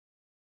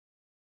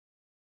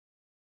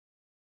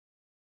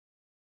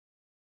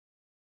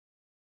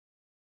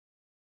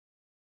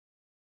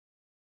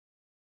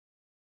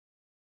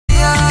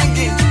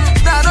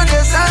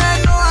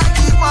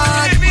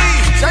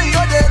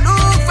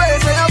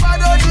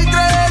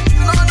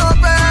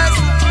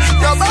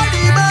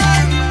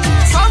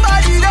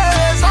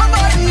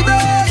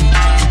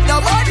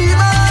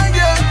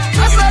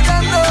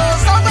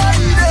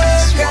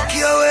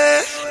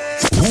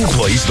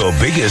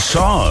biggest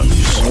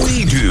songs.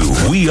 We do.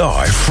 We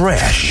are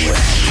Fresh.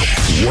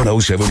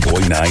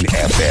 107.9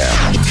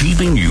 FM.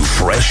 Keeping you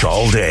fresh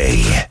all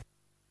day.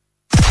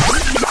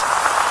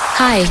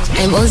 Hi,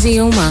 I'm Ozzy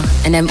Uma,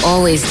 and I'm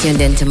always tuned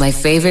into my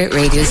favorite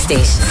radio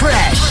station.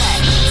 Fresh.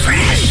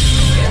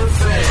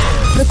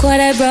 Look what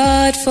I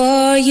brought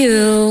for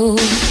you.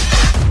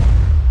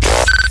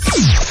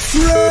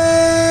 Fresh.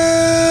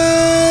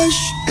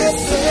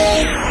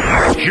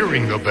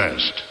 Hearing the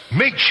best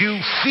makes you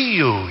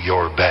feel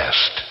your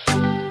best.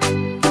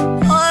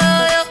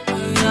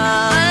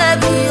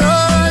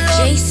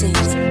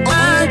 Jason.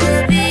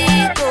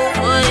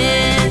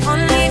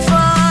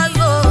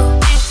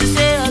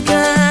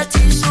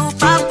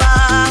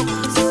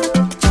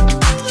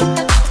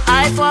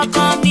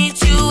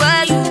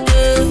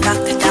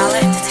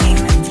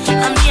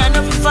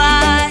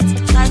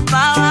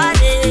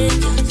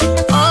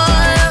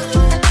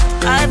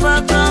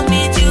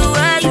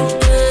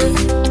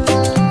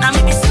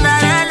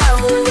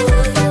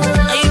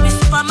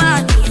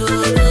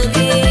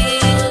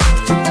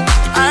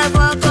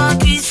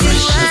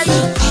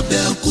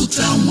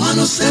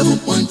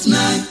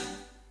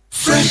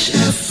 Fresh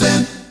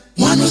FM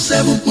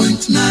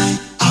 107.9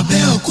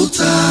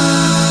 Abeokuta.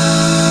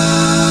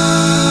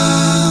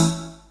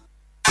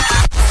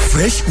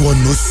 Fresh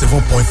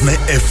 107.9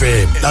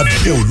 FM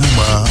lábẹ́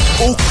Olúmọ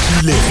ó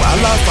kilẹ̀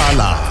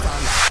fàlàfàlà.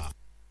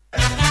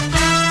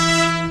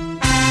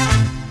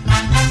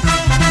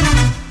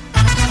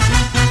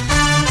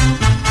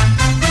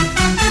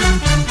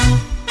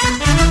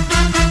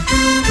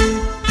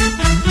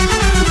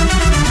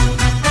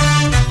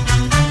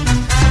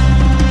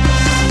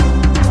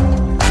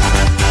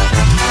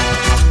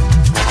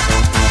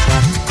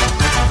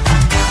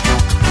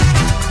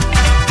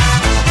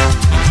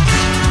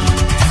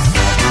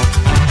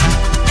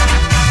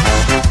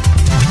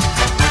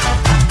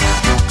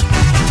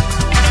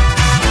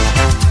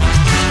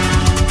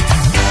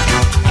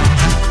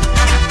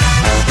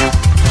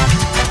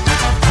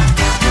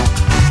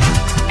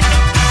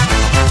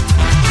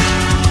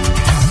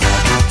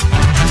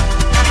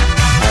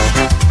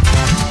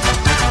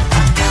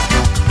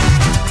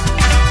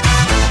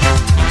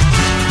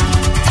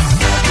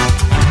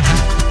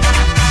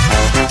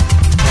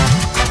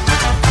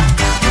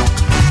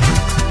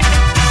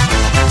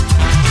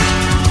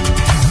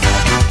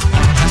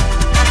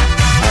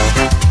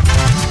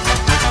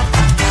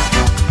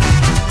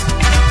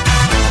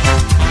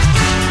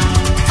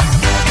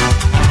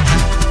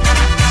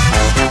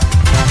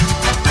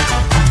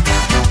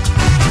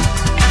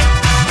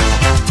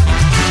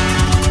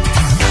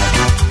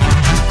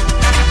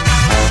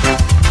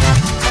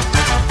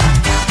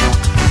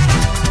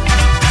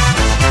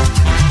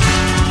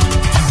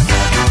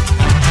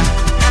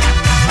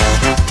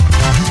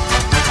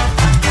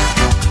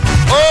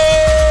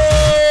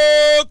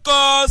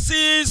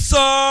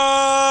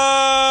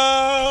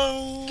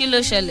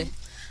 ṣẹlẹ̀.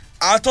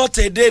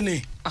 Àtọ̀tẹ̀dé ni.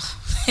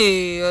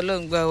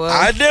 Ọlọ́run gbà wá.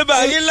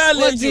 Adébáyé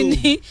lálejò.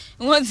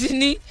 Wọ́n ti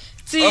ní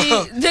tí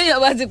déyàn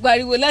bá ti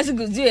pariwo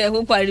lásìkò tí ẹ̀ kó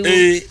pariwo.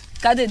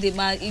 Ká tètè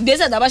máa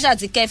ìgbésẹ̀ tá a bá ṣáà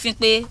ti kẹ́fín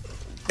pé.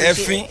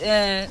 Ẹ̀fín.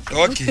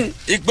 Ok.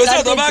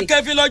 Ìgbésẹ̀ tó bá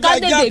kẹ́fín lọ́jọ́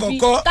ajé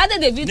àkọ́kọ́. Ká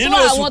tètè fi tó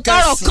àwọn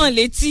tọ́rọ̀ kan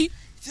létí.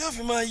 Tí ó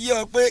fi máa yé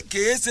ọ pé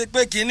kìí ṣe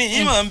pé kínní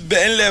yìí máa ń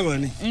bẹ̀ ń lẹ̀wọ̀n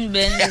ni. Ń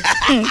bẹ̀ ń lẹ̀.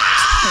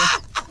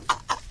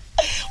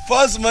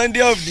 First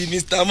Monday of the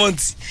Mr.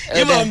 Month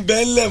ìmọ̀ ń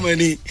bẹ́ ńlẹ̀mọ̀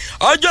ni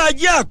ọjọ́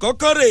ajé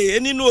àkọ́kọ́ rèé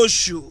nínú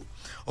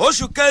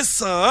oṣù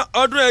kẹsàn-án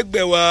ọdún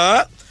ẹgbẹ̀wá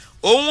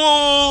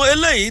ohun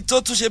eléyìí tó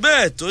tún ṣe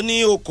bẹ́ẹ̀ tó ní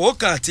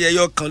okòókà àti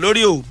ẹyọ kan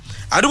lórí o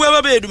àdúgbò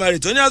bábẹ́ Èdùmàrè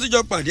tó ní àtúnjọ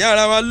pàdé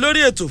ara wa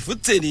lórí ètò fún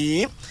tèní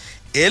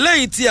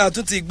eléyìí tí a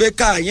tún ti gbé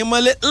ká yín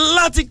mọ́lé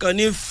láti kàn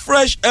ní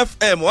Fresh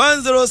FM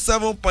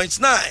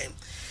 107.9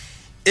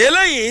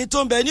 eléyìí tó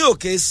ń bẹ ní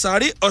òkè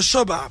sáré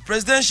ọ̀ṣọ́bà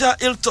presidential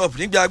hilltop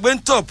níbi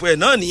àgbéntọ̀pù ẹ̀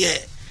náà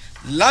nìyẹn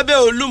lábẹ́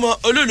Olúmọ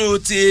olúlu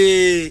ti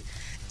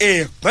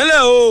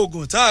ìpínlẹ̀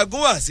Ògùn tá a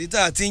gún wá sí tá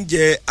a ti ń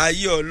jẹ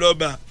ayé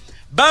ọlọ́ba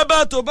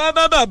bàbá tó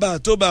bàbá bàbá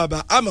tó bàbá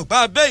amọ̀pá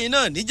abẹ́yìn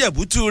náà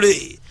níjẹ̀bútúrè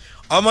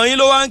ọmọ yín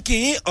ló wá ń kí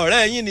yín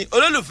ọ̀rẹ́ yín ni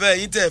olólùfẹ́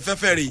yín tẹ́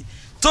fẹ́fẹ́ rè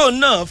tó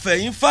náà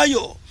fẹ̀yìn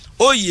fáyọ̀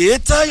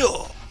Oyètáyọ̀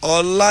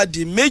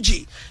Ọládìméjì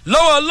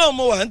lọ́wọ́ Ọlọ́run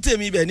mo wà ń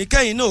tèmi ibẹ̀ ní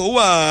kẹ́yìn náà ó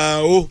wà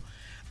o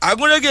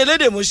agúnrégé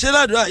elédè mo ṣe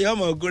ládùúrà yọ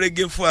ọmọ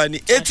agúnrégé fún wa ni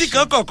etí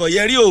kan kọ̀kọ̀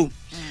yẹrí o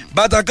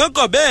bàtà kan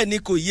kọ̀ bẹ́ẹ̀ ni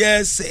kò yẹ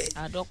ẹsẹ̀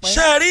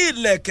ṣe rí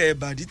ìlẹ̀kẹ̀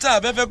ìbàdí tá a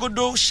bẹ́ fẹ́ kó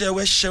dún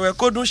ṣẹwẹ́ṣẹwẹ́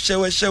kó dún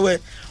ṣẹwẹ́ṣẹwẹ́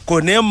kò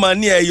ní mọ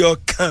ní ẹyọ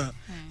kan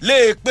lè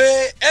pé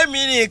èmi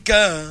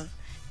nìkan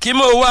kí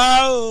mo wá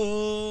o.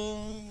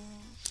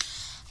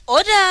 Ó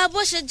dáa bó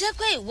ṣe jẹ́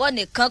pé ìwọ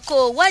nìkan kó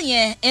o wá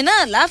yẹn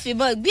iná láàfin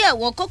gbé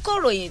àwọn kókó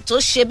ròyìn tó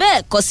ṣe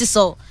bẹ́ẹ̀ kọ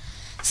sísọ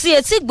sí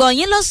etí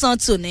gbọ̀nyín lọ́sàn-án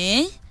tòní.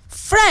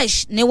 Fresh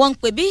ni wọ́n ń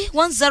pè bí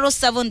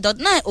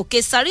 107.9 òkè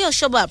sáré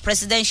ọ̀ṣọ́bà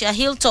presidential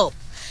hilltop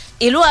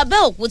ìlú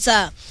Abẹ́òkúta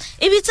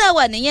ibi tá a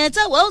wà nìyẹn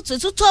táwa ó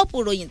tutù tọ́ọ̀pù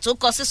ròyìn tó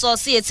kọ sísọ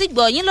sí etí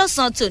gbọ̀nyín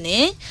lọ́sàn-án tòní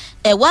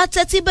ẹ̀wá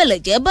tẹ́tí bẹ̀lẹ̀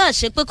jẹ́ bá a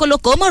ṣe pé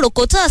kólókó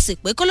mọ̀rọ̀kó tá a sì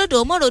pé kólódò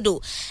mọ̀rọ̀dò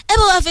ẹ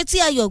bá wa fi tí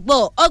ayọ̀ gbọ́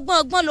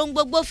ọgbọ́n ló ń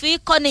gbogbo fi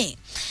kọ́ni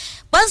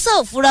pánsá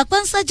òfura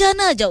pánsá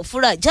jáná àjà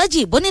òfura jájì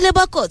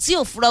ìbónílébákọ̀ tí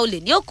òfura olè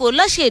ní òkò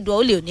láṣẹ èdò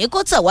olè òní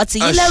kó tà wá ti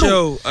yín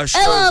lẹ́rù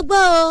ẹ wọ́n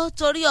gbọ́ o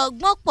torí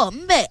ọgbọ́n pọ̀ ń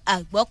bẹ̀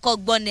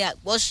àgbọ́kọ́gbọ́n ni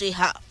àgbọ́ ṣe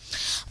hà.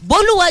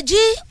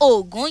 Bólúwàjí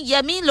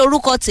Ògúnyẹmí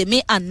lorúkọ tèmi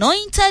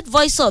anointed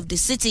voice of the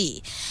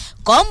city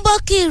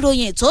kọ́ńbọ́ọ̀kì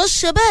ìròyìn tó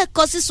ṣe bẹ́ẹ̀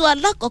kọ sísọ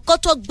alákọ̀ọ́kọ́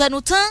tó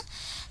gbẹnu tán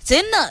tí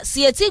ń nà sí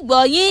etí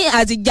gbọ́ yín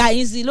àti jà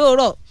yín sí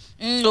lóòrọ̀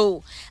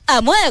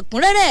àmọ́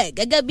ẹ̀kúnrẹ́rẹ́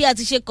gẹ́gẹ́ bí a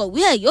ti ṣe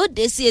kọ̀wé ẹ̀ yóò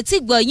dé sí etí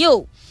gbọ́ yín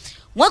o.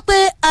 Wọ́n pe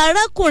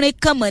arákùnrin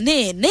kan mọ̀ ní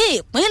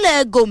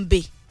ìpínlẹ̀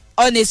Gombe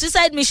on a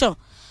suicide mission.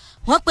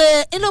 Wọ́n pe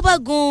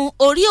ńlọ́bàgùn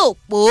orí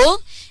òpó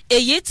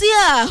èyí tí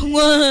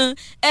àwọn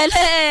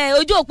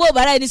ojú òpó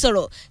bàrà ẹni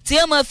sọ̀rọ̀ tí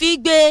wọ́n máa fi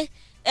gbé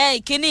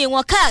ìkíní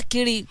wọn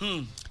káàkiri.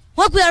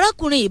 Wọ́n pe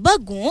arákùnrin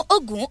ìbágun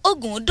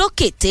ogun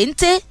dókè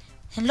téńté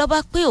ńlọ́bà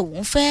pé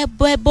òun fẹ́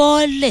bọ́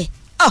bọ́ọ̀lẹ̀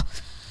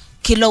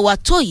kí ló wà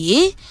tó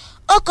yìí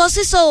ọkọ̀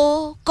sísọ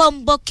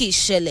kọ́ńbọ́ọ̀kì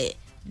ìṣẹ̀lẹ̀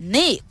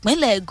ní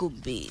ìpínlẹ̀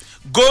Gombe.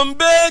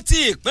 Gombe ti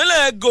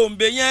ìpínlẹ̀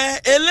Gombe yẹn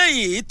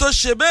eléyìí tó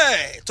ṣe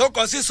bẹ́ẹ̀ tó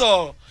kọ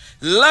sísọ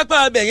lápá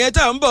abẹ yẹn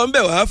tá à ń bọ̀ ń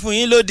bẹ̀ wá fún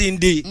yín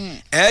lódìndí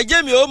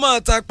ẹ̀jẹ̀ mi ó máa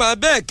tapa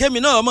bẹ́ẹ̀ kémi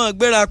náà máa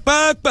gbéra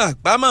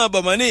pápá máa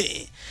bọ̀ mọ́ ní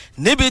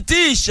níbi tí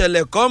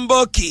ìṣẹ̀lẹ̀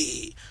kọ́ńbọ́ọ̀kì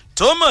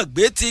tó mọ̀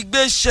gbé ti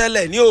gbé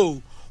ṣẹlẹ̀ ní o.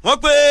 Wọ́n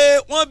pé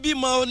wọ́n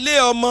bímọ lé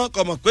ọmọ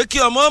kò mọ̀ pé kí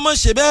ọmọ ọmọ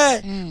ṣe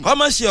bẹ́ẹ̀ kọ́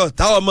mọ̀ ṣe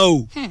ọ̀tá ọmọ o.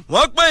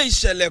 Wọ́n pé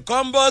ìṣẹ̀lẹ̀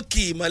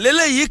kọ́ńbọ́ọ̀kì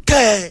ìmọ̀lélẹ́ yìí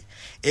kẹ̀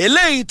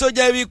eléyìí tó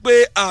jẹ́ wípé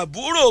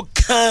àbúrò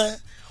kan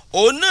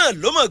òun náà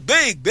ló mọ̀ gbé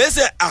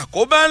ìgbésẹ̀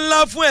àkóbá ńlá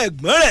fún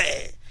ẹ̀gbọ́n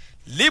rẹ̀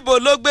líbo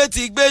ló gbé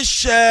ti gbé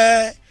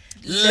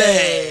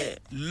ṣẹlẹ̀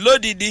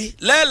lódìdí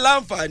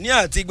lẹ́ẹ̀láǹfààní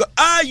àti gbọ́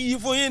ààyè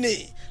fún yín ni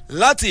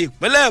láti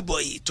ìpínlẹ̀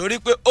Ẹ̀bọ̀nyì torí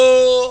pé ó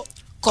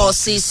kọ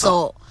sísọ.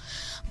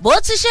 Bó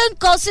ti ṣe ń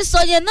kọ sísọ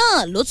yẹn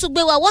náà ló tún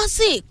gbé wa wá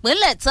sí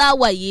ìpínlẹ̀ tá a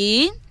wà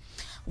yìí.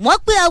 Wọ́n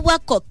pé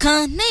awakọ̀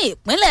kan ní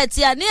ìpínlẹ̀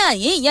tí a ní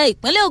àyín ìyẹn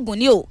ìpínlẹ̀ Ògùn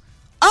ni o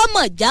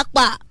ọmọ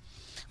jápa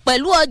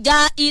pẹ̀lú ọjà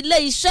ilé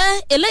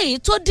iṣẹ́ eléyìí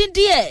tó dín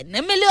díẹ̀ ní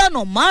mílíọ̀nù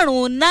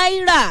 5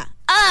 náírà.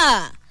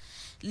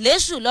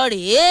 Lẹ́sù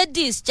lọ́rẹ̀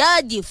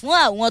discharge fún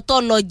àwọn tó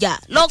lọ́jà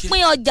lọ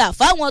pín ọjà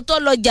fáwọn tó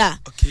lọ́jà.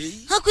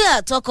 Wọ́n pé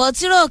àtọkọ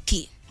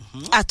tírọ̀kì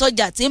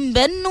àtọjà tí ń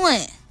bẹ nínú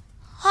ẹ̀.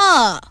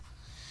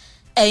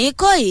 Ẹ̀yin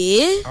kọ́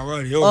yìí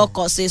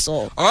ọkọ̀ sísọ.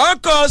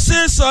 Ọkọ̀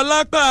sísọ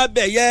lápá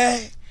abẹ̀yẹ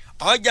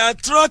ọjà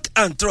truck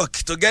and truck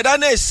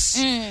togetherness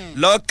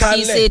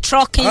lọ́kàlẹ̀. It's a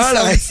trucking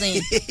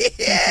something.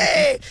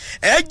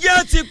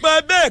 Ẹjẹ́ ti pa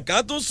bẹ́ẹ̀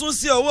ká tún sún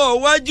sí ọwọ́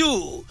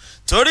iwájú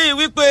torí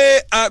wípé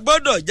a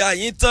gbọ́dọ̀ jà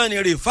yín tán ni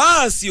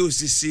rìfáàsì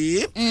òṣìṣì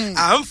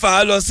à ń fà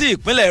á lọ sí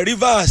ìpínlẹ̀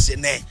Rivers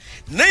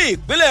ní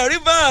ìpínlẹ̀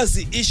Rivers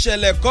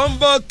ìṣẹ̀lẹ̀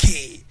kọ́ńbọ́ọ̀kì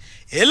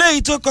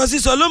eléyìí tó kọ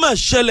sísọ ló máa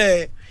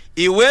ṣẹlẹ̀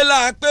ìwé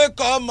la pé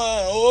kọ́ mọ̀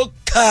ó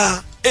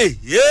kà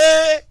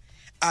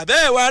àbẹ́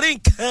ìwà rí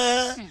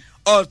nǹkan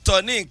ọ̀tọ̀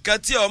ní nǹkan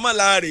tí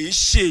ọmọláre ń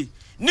ṣe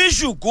ní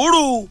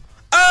ṣùkúrù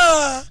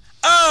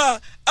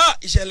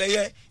ìṣẹ̀lẹ̀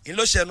yẹn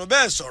ìlú ṣẹ̀nu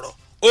bẹ́ẹ̀ sọ̀rọ̀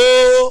ó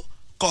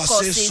kọ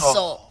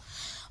sísọ.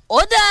 Ó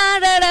dá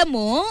rẹ́rẹ́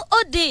mú ó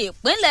di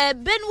ìpínlẹ̀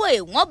Benue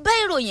wọ́n bẹ́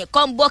ìròyìn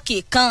kọ́ńbọ́ọ̀kì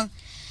kan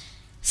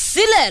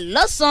sílẹ̀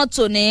lọ́sàn-án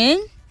tòní.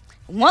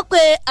 Wọ́n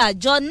pe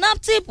àjọ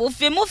NAPTIP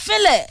fimú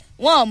fínlẹ̀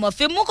wọn ò mọ̀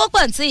fimú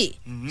kọ́pàǹtì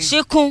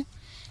ṣíkún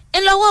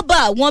ńlọ́wọ́ bá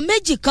àwọn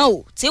méjì kan ò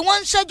tí wọ́n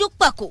ń ṣẹ́jú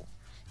pàkó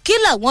kí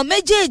làwọn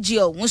méjèèjì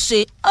ọ̀hún ṣe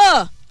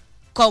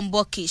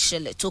kọ́ńbọ́ọ̀kì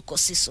ìṣẹ̀lẹ̀ tó kọ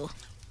sísọ.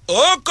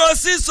 Ó kọ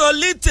sísọ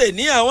lítè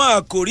ní àwọn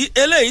àkòrí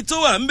eléyìí tó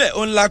wà ńbẹ̀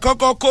òun la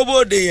kọ́kọ́ kó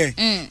bóde yẹn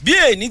bí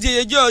èyí ti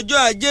ṣe jẹ́ ọjọ́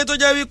ajé tó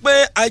jẹ́ wípé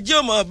ajé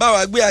ò mọ̀ bá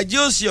wa gbé ajé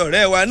òsì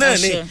ọ̀rẹ́ wa náà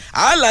ni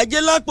àlájé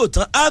lápò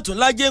tán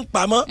àtúnlájé ń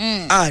pamọ́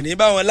àní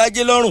bá wọn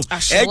lájé lọ́rùn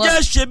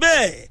ẹjẹ́ ṣe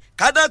bẹ́ẹ̀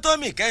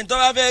kádátọ́mì kẹ́yìn tó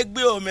bá fẹ́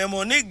gbé omi mu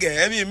ní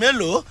gẹ̀ẹ́ bíi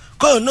mélòó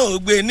kó náà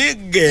gbé ní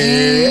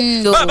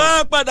gẹ̀ẹ́ bàbá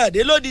padà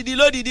dé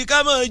lódìdí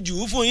ká máa jù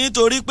ú fún yín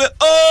torí pé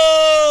ó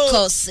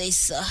kọ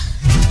sísọ.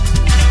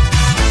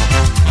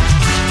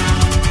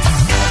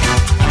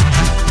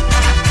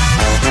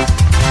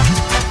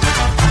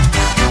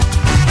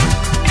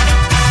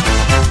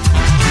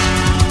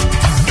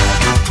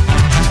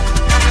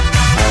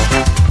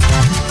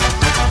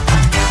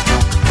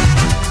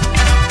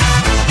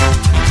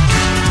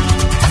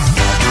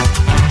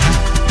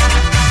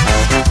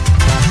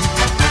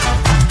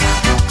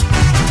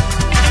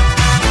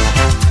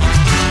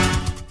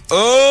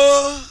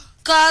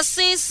 Kọ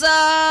sísọ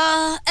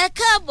ẹ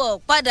káàbọ̀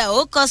padà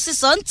ó kọ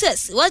sísọ ń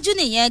tẹ̀síwájú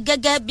nìyẹn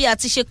gẹ́gẹ́ bí a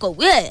ti ṣe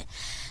kọ̀wé ẹ̀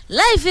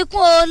láì fi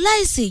kún o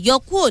láìsí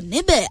yọkú ò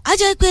níbẹ̀ á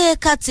jẹ́ pé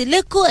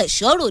kàtìlẹ́kọ̀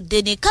ẹ̀ṣọ́ ròde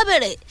ní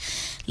kábẹ̀rẹ̀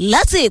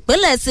láti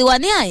ìpínlẹ̀ tiwa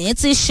ní àyín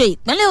ti ṣe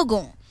ìpínlẹ̀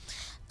Ògùn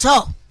tọ́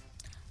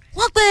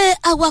wọ́n pé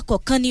awakọ̀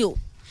kan ni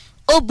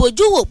ó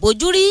bójú wò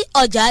bójú rí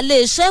ọjà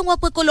iléeṣẹ́ wọ́n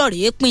pé kó lọ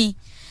rèé pin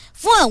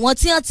fún àwọn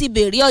tí wọ́n ti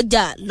béèrè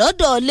ọjà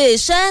lọ́dọ̀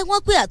iléeṣẹ́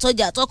wọ́n pé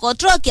àtọjà àtọkọ̀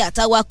tírọ̀kì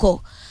àtàwakọ̀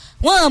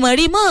wọn ò mọ̀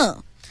rí mọ́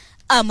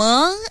àmọ́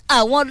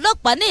àwọn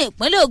ọlọ́pàá ní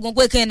ìpínlẹ̀ Ògùn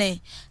pé kẹ́ni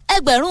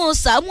ẹgbẹ̀rún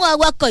sàmú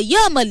awakọ̀ yìí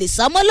ọ̀mọ̀lẹ̀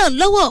sámọ́lọ̀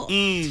lọ́wọ́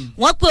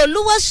wọ́n pé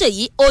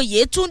Olúwaṣèyí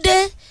Oyètúndé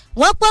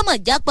wọ́n pọ̀mọ̀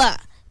jápa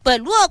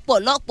pẹ̀lú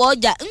ọ̀pọ̀lọpọ̀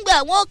ọjà ńgbà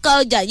wọn ka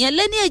ọjà yẹn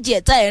lé ní èjì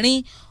ẹ̀ta ẹ̀rin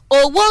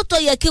owó tó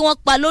yẹ kí wọ́n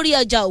pa lórí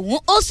ọjà ọ̀hún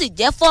ó sì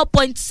jẹ́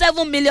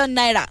 4.7 million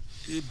naira.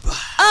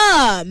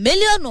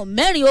 Mílíọ̀nù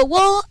 4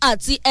 owó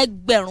àti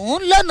ẹgbẹ̀rún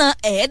lọ́nà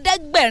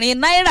ẹ̀ẹ́dẹ́gbẹ̀rin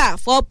náírà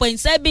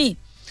 4.7.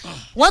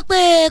 wọ́n pe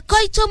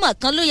kọ́ítọ́mà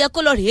kan ló yẹ kó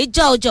lọ rèé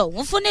já ọjà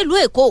ọ̀hún fún nílùú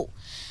Èkó.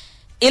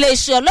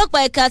 iléeṣẹ́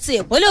ọlọ́pàá ẹ̀ka ti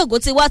ìpínlẹ̀ Ògùn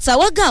ti wá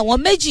tàwọ́gà àwọn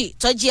méjì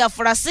tó jí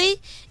afurasí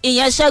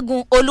ìyẹn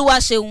Ṣẹ́gun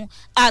Olúwaṣeun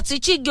àti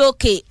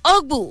Chijioke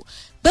Ogbu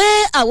pé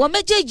àwọn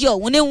méjèèjì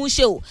ọ̀hún ní ń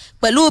ṣe o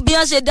pẹ̀lú bí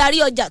wọ́n ṣe darí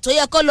ọjà tó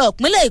yẹ kó lọ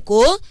ìpínlẹ̀ Èkó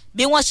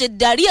bí wọ́n ṣe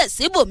darí ẹ̀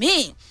síbòmíì.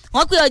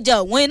 wọ́n pé ọjà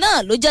ọ̀hún iná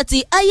ló jẹ́ ti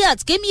Hayat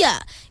Kimia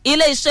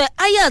iléeṣẹ́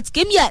Hayat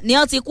Kimia ni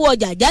wọ́n ti kó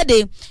ọjà jáde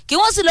kí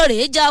wọ́n sì lọ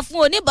rèé já fún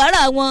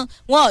oníbàárà wọn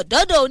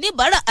ọ̀dọ́dọ̀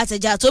oníbàárà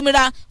àtẹ̀jà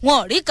tómira wọn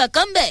ò rí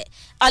kankan bẹ̀.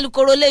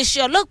 alukoro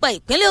iléeṣẹ́ ọlọ́pàá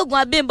ìpínlẹ̀ Ògùn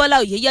Abímbọ́lá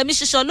Oyèyẹmí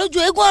ṣíṣọ lójú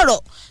eégún ọ̀rọ̀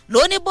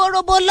ló ní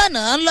bóróbó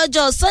lánàá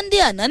lọ́jọ́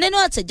Sunday àná nínú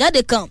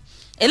àtẹ̀jáde kan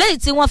eléyìí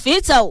tí wọ́n fi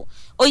ń ta o.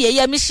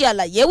 Oyèyẹmí ṣe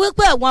àlàyé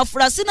wípé àwọn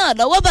afurasí náà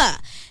lọ́wọ́ bà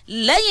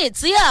lẹ́yìn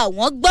tí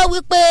àwọn gbọ́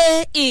wípé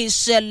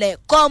ìṣẹ̀lẹ̀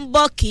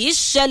kọ́ńbọ́ kì í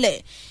ṣẹlẹ̀.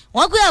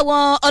 wọ́n pé àwọn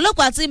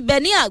ọlọ́pàá ti ń bẹ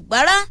ní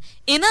Àgbárá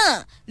iná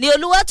ni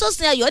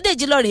Olúwatósìn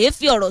Ayọ̀dèjì lọ rèé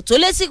fi ọ̀rọ̀ tó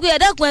létí pé ẹ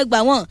dákun ẹ gbà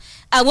wọ́n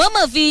àwọn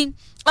mọ̀ fi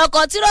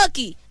ọkọ̀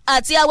tírọ̀kì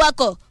àti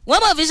awakọ̀ wọ́n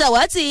mọ̀ fi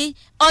ṣàwátì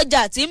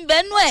ọjà tí ń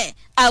bẹ́nu ẹ̀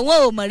àwọn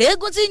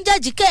òmọ̀rẹ́gùn tí ń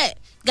jàjíkẹ́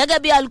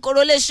gẹ́gẹ́ bí alukoro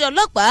iléeṣẹ́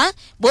ọlọ́pàá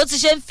bó ti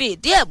ṣe ń fi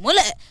ìdí ẹ̀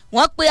múlẹ̀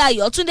wọ́n pe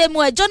Ayọ̀túndé mú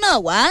ẹjọ́ náà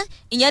wá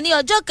ìyẹn ní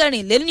ọjọ́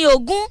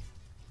 24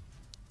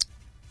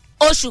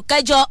 oṣù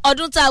kẹjọ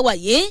ọdún tá a wà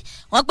yìí.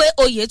 wọ́n pe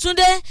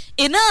Oyètúndé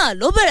iná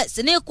ló bẹ̀rẹ̀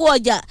sí ní kó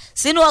ọjà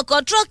sínú ọkọ̀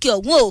tírọ̀kì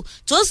ọ̀hún o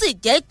tó sì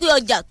jẹ́ pé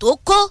ọjà tó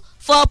kó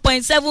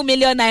 4.7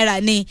 million naira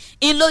ni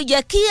ń ló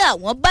yẹ kí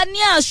àwọn bá ní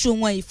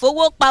àsùnwọ̀n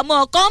ìfowópamọ́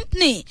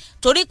company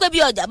torí pé bí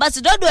ọjà bá ti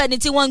dọ́dọ̀ ẹni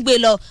tí wọ́n ń gbé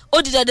lọ ó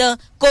di dandan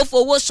kó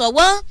fowó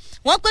ṣọwọ́.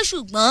 wọ́n pé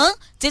ṣùgbọ́n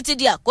títí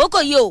di àkókò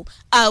yìí o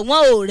àwọn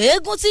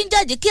òrèégún tí ń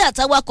jàjì kí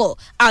àtàwakọ̀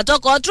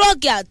àtọkọ̀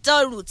tírọ̀kì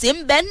àtọrù tí ń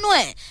bẹ́nu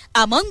ẹ̀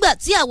àmọ́ ńgbà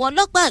tí àwọn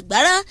ọlọ́pàá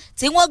Àgbárá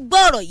tí wọ́n gbọ́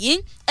ọ̀rọ̀ yìí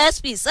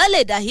SP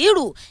Saleh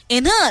Dahiru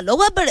iná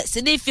lọ́wọ́ bẹ̀rẹ̀ sí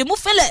ní fimú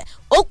fínlẹ̀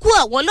ó kú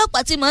àwọn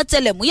ọlọ́pàá tí máa ń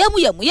tẹ̀lẹ̀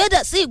múyẹ́múyẹ́múyẹ́ dà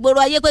sí ìgboro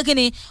ayé pé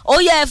kíni ó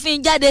yẹ ẹ fi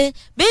ń jáde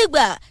bí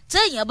ìgbà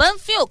téèyàn bá ń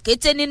fín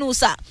òkété nínú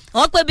sà.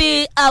 wọ́n pé bí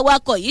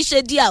awakọ̀ yìí ṣe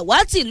di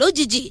àwátì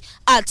lójijì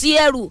àti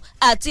ẹrù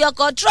àti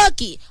ọkọ̀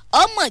tírọ̀kì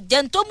ọmọ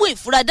jẹun tó mú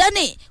ìfura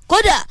dání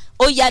kódà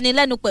ó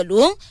yanilẹ́nu pẹ̀lú.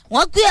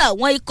 wọ́n pé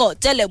àwọn ikọ̀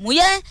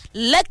tẹlẹ̀múyẹ́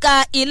lẹ́ka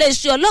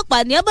iléeṣẹ́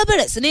ọlọ́pàá ni wọ́n bá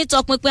bẹ̀rẹ̀ sí ní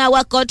tọpinpin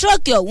awakọ̀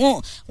tírọ̀kì ọ̀hún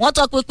wọ́n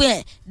tọpinpin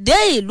ẹ̀ dé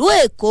ìlú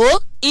Èkó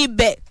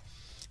ibẹ̀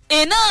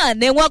iná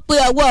ni wọ́n pé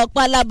ọwọ́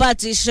pálábá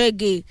ti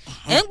ṣẹ́gi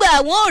ńgbà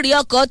àwọn ò rí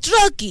ọkọ̀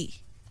tírọ̀kì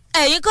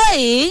ẹ̀yìn kọ́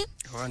yìí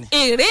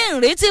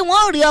ìrìnrìn tí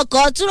wọ́n rí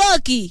ọkọ̀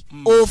tírọ̀kì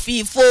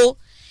òfìfo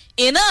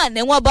iná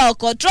ni wọ́n bá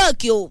ọkọ̀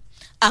tírọ̀kì o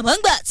àmọ́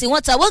ńgbà tí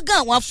wọ́n tawọ́ gan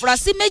àwọn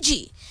afurasí méjì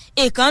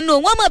ìkànnù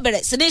wọn mọ̀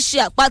bẹ̀rẹ̀ sí ní ṣe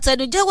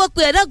àpàtẹnujẹ́wọ́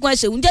pé ẹ̀dágun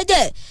ẹ̀ṣẹ̀hún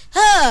jẹ́jẹ́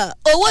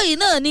owó yìí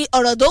náà ni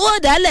ọ̀rọ̀ tó wó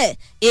dálẹ̀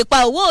ipa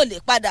owó ò lè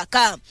padà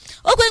ká.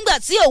 ó pé ńgbà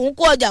tí òun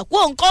kó ọjà kó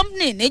òun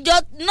kọ́mpìnì níjọ́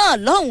náà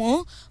lọ́hùn-ún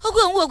ó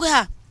pé òun wò pé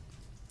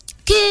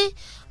kí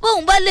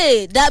bóun bá lè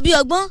dàbí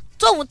ọgbọ́n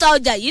tóun ta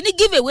ọjà yìí ní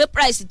give away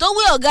price tó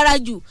wé ọ̀gára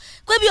jù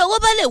pé bí owó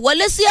bá lè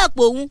wọlé sí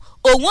àpò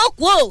òun ó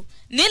kú ò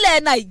nílẹ̀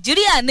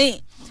Nàìjíríà ni.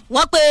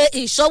 wọ́n pe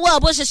ìṣọwọ́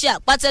bó ṣe ṣe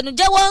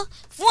àpàtẹnujẹ́wọ́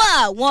fún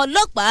àwọn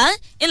ọlọ́pàá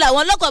ńlá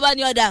àwọn ọlọ́pàá bá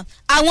ní ọ̀dà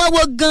àwọn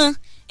wo gan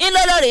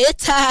ńlọlọ́rẹ̀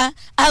ta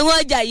àwọn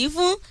ọjà yìí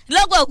fún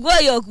lọ́pọ̀kú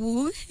ọ̀yọ̀kú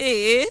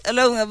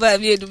ọlọ́run ọba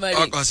mi Èdùmàrè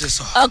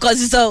ọkọ̀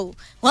sísọ o.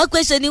 wọ́n pe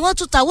ṣe ni wọ́n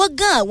tún tawọ́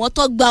gan àwọn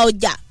tó gba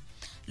ọjà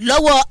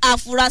lọ́wọ́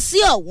àfúrásì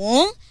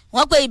ọ̀hún.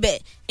 wọ́n pe ibẹ̀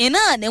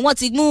iná ni wọ́n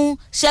ti mú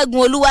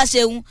Ṣẹ́gun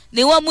Olúwaṣeun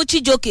ni wọ́n mú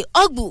Chijioke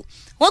Ogbu.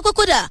 wọ́n pé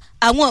kódà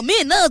àwọn míì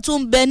náà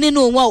tún ń bẹ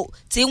nínú wọn o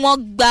tí wọ́n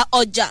gba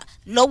ọjà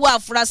lọ́wọ́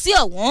àfúrásì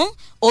ọ̀hún.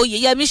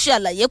 Oyèyẹmí ṣe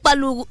àlàyé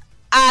pálú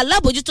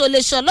alábòjútó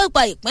iléeṣẹ́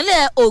ọlọ́pàá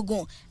ìpínlẹ̀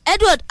Ògùn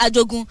Edward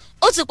Ajogun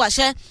ó ti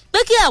pàṣẹ pé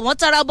kí àwọn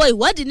tarabọ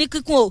ìwádìí ní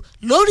kíkún o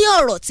lórí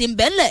ọ̀rọ̀ tí ń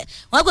bẹ́ńlẹ̀.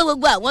 wọ́n pé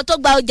gbogbo àwọn tó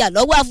gba ọjà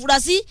lọ́wọ́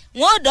àfúrásì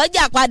wọn ò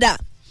dọ́jà padà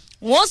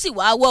wọ́n sì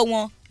wá wọ́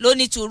wọn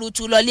lóní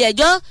tuurutu lọlé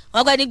ẹjọ́.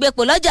 wọ́n pẹ́ ní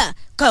gbépo lọ́jà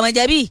kọ̀mọ̀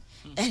jẹ̀bi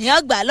ẹ̀yìn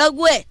ọgbà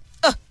lọ́gbọ́ ẹ̀.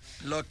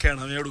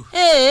 lọ́kẹ̀ràn mẹ́rù.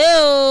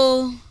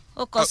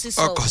 ó kọ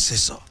sísọ.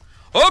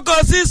 ó kọ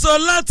sísọ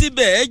láti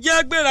bẹ̀ ẹ́ jẹ́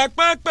agbéra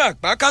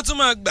pápá ká tún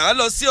máa gbà á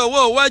lọ sí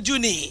ọwọ́ iwájú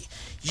ni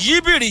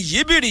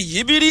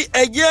yíbìrì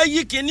ẹjẹ́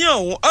yí kíní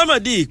ọ̀hún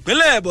ọmọdé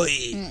ìpínlẹ̀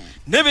ẹ̀bọ̀yì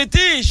níbi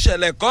tí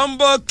ìṣẹ̀lẹ̀ kan ń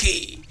bọ̀ kì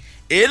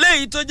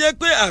eléyìí tó jẹ́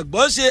pé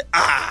àgbọ̀ ṣe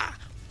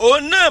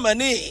òun náà mà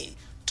ní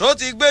tó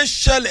ti gbé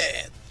ṣẹlẹ̀.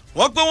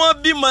 wọ́n pé wọ́n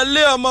bímọ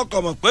lé ọmọ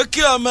kọ̀mọ̀ pé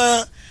kí ọmọ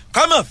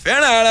kọ́mọ̀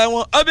fẹ́ràn ara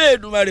wọn ọbẹ̀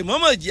Èdùmàrè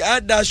mọ́mọ̀jì á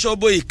daṣọ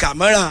bo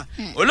ìkàmọ́ra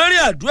olórí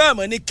àdúrà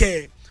mọ́ ní kẹ́.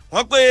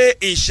 wọ́n pé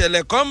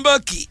ìṣẹ̀lẹ̀ kan ń bọ̀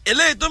kì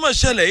eléyìí tó mọ̀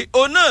ṣẹlẹ̀ yìí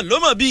òun náà ló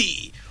mọ̀ bí.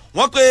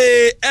 wọ́n pé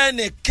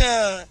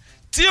ẹnìkan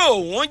tí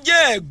òun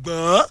jẹ́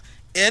ẹ̀gbọ́n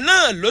ẹ̀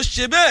náà ló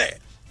ṣe bẹ́ẹ̀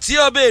tí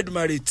ọbẹ̀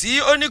Èdùmàrè tí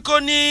ó ní kó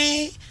ní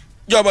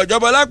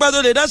jọ̀bọ̀jọ̀bọ̀ lápá tó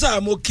lè dáṣà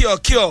mú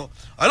kíọ̀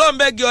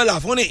ọlọ́mbẹ́gi ọlà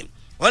fún ni.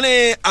 wọ́n ní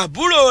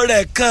àbúrò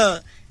rẹ̀ kan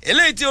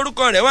eléyìí tí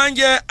orúkọ rẹ̀ wá ń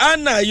jẹ́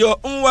Anayo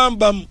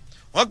Nwambam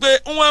wọ́n pé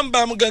wọ́n ń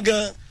bámu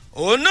gangan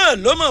òun náà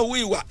ló mọ̀ wú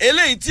ìwà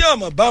eléyìí tí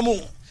ọmọ bámu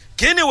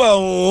kí ni wà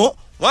òun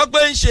wọ́n pé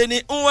ń ṣe ni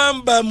wọ́n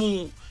ń bámu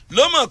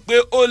ló mọ̀ pé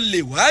ó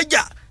lè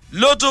wájà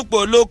ló tún pò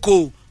lóko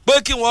pé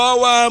kí wọ́n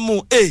wá mú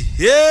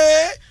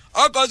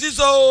ọkọ̀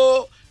sísọ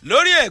o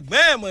lórí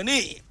ẹ̀gbẹ́ ẹ̀mọ́ ni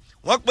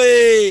wọ́n pé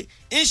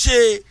ń ṣe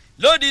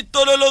lódì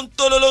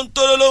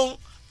tólólóń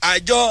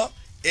àjọ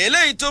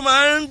eléyìí tó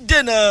máa ń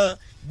dènà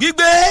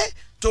gbígbé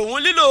tòun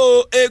lílo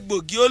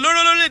egbògi olóró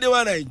lórílẹ̀‐èdè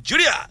wa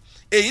nàìjíríà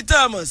èyí tá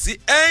a mọ̀ sí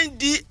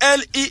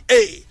NDLEA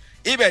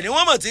ibẹ̀ ni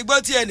wọ́n mọ̀ tí gbọ́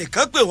tí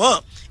ẹnìkan pè wọ́n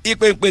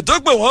ìpèǹpè tó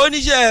pè wọ́n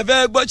oníṣẹ́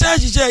ẹ̀fẹ́ gbọ́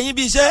ṣáàṣìṣẹ́ yín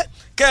bí iṣẹ́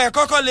kẹ́ ẹ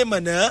kọ́kọ́ lè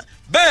mọ̀nà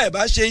bẹ́ẹ̀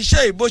bá ṣe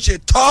iṣẹ́ ìbò ṣe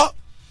tọ́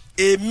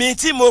èmi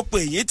tí mo pè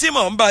yín tí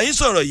mò ń bá yín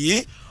sọ̀rọ̀ yìí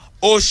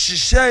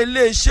òṣìṣẹ́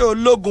iléeṣẹ́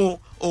ológun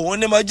òun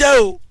ni mo jẹ́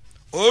o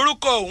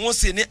orúkọ òun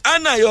sì ni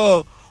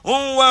Anayo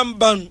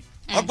Nwanban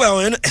wọ́n pè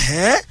àwọn yẹn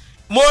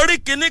mo rí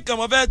kinní kan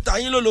mo fẹ́ ta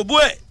yín lólobó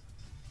ẹ̀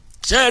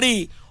ṣe rí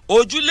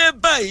ojúlé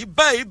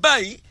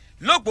báyìí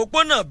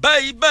lọ́pọ̀pọ̀nà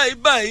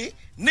báyìí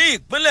ní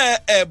ìpínlẹ̀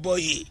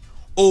ẹ̀bọ̀yì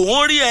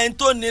òun rí ẹni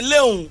tó nílé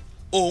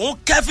òun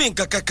kẹ́fìn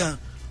kankan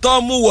tó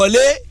mú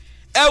wọlé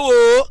ẹ wò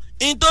ó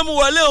in tó mú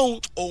wọlé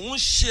òun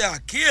ṣe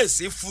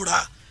àkíyèsí fura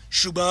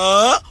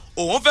ṣùgbọ́n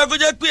òun fẹ́ kó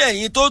jẹ́ pé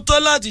ẹ̀yin tó tọ́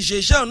láti ṣe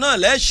iṣẹ́ náà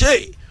lẹ́ṣẹ̀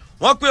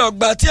wọ́n pé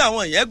ọgbà tí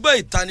àwọn yẹn gbọ́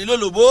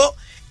ìtanilólobó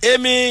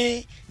èmi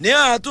ní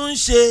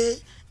àtúnṣe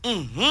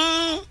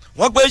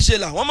wọ́n pé ṣe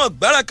làwọn mọ̀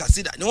gbára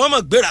kàsídà ni wọ́n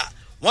mọ̀ gbéra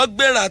wọ́n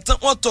gbéra tán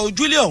wọ́n tọ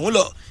ojúlé ọ̀hún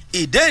lọ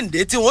ìdéǹdé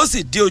tí wọ́n sì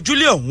dé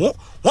ojúlé ọ̀hún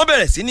wọ́n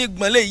bẹ̀rẹ̀ sí ní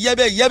gbọ̀nlé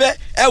yẹ́bẹ́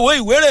ẹ wo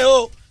ìwéré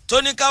o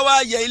tó ní ká wá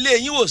yẹ ilé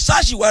yín wò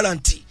sáàṣì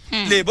wáràǹtì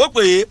lè bó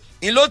pé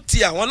n ló ti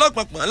àwọn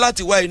ọlọ́pàá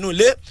láti wá inú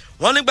ilé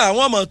wọ́n nígbà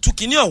àwọn ọmọ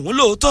tukini ọ̀hún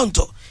lóòótọ́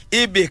ǹtọ̀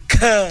ibì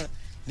kan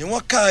ni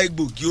wọ́n ká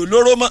egbògi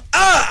olóró mọ́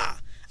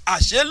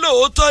àṣé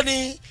lóòótọ́ ni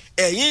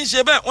ẹ̀yin ń ṣe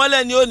bẹ́ẹ̀ wọ́n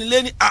lẹ́ni ó nílé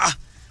ní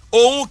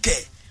òun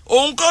kẹ̀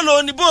òun kọ́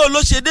ló ní bó ló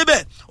ṣe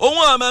débẹ̀ òun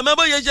ọmọ ẹ̀mẹ́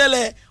bóyá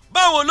ṣẹlẹ̀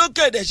báwo ló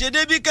kẹ̀dẹ̀ ṣe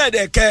débí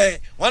kẹ̀dẹ̀kẹ̀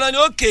wọn lọ ní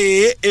òkè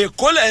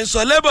èkó lẹ̀ ń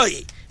sọ lẹ́bọ̀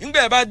yìí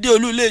ńgbà bá dé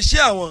olú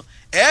iléeṣẹ́ àwọn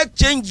ẹ̀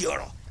change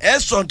ọ̀rọ̀ ẹ̀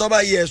sọ tó bá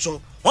yẹ ẹ̀ sọ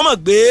wọ́n mọ̀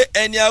gbé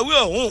ẹni awé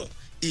ọ̀hún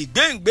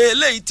ìgbéǹgbé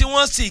eléyìí tí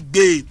wọ́n sì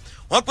gbé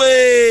wọ́n pé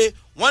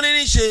wọ́n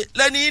ní ṣe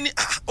lẹ́ni ní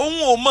òun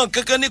ò mọ̀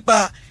kankan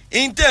nípa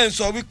intel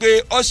sọ wípé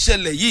ó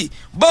ṣẹlẹ̀ yìí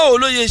báwo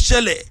ló yẹ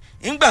ṣẹlẹ̀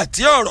ńgbà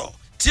tí ọ̀rọ̀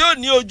tí ó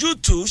ní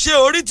ojútùú ṣé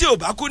orí tí ò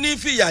bá kú ní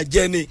fìyà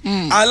jẹ ni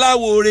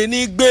aláwòrán ní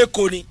gbé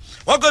ko ni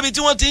wọ́n kọ́ ibi tí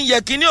wọ́n ti ń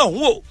yẹ kíní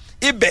ọ̀hún wò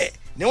ibẹ̀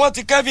ni wọ́n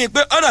ti kẹ́fìn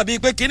pé ó dàbí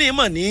pé kíní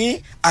mọ̀ ní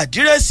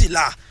àdírẹ́sì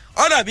là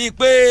ó dàbí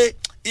pé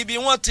ibi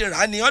wọ́n ti rà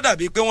á ni ó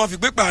dàbí pé wọ́n fi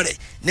pépà rẹ̀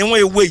níwọ̀n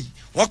ewé yìí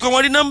wọ́n kọ́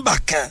wọ́n rí nọ́mbà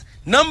kan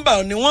nọ́mbà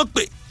ni wọ́n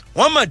pè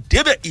wọ́n mọ̀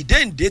débẹ̀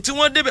ìdéǹdé tí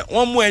wọ́n débẹ̀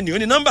wọ́n mú ẹni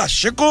òní nọ́mbà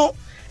ṣíkún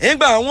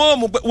nígbà àwọn ò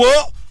mú pé wo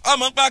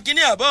ọmọ pa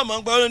kíní àbọ̀ ọmọ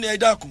pa ó ní ẹ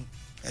dákun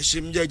ẹ ṣe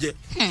ń jẹ́jẹ́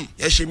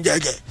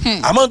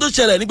àmọ́ tó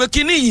ṣẹlẹ̀ ní pé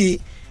kíní yìí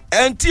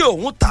ẹni tí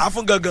òun tà á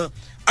fún gangan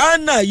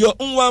Anayo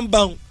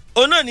Nwanban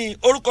òun náà ni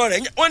orúkọ rẹ̀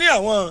wọ́n ní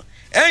àwọn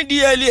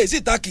NDLEA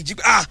sì ta kìjì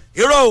pé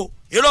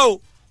irọ́ o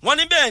wọ́n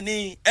ní bẹ́ẹ̀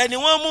ni ẹni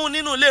wọ́n mú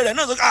nínú ilé rẹ̀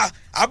náà sọ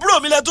àbúrò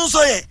mi lẹ tún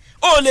sọ yẹn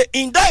ó lè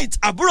indict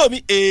àbúrò mi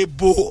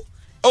èèbò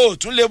ó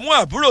tún lè mú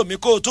àbúrò mi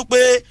kó o tún pé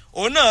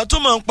òun náà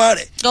tún mọ̀ ń pa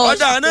rẹ̀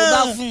ọ̀dà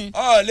náà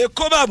ọ̀ lè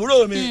kó bá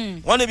àbúrò mi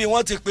wọ́n níbi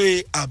wọ́n ti pe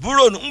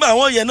àbúrò nù ńgbà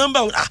wọ́n yẹ nọ́mbà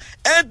wọn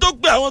ẹni tó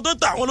gbé àwọn tó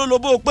ta àwọn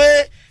lólobó pé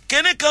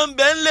kíní kan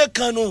bẹ́ẹ̀ ń lè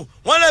kànù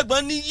wọ́n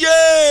lẹ́gbọ́n ní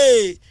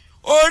yéé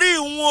orí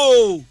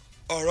wọn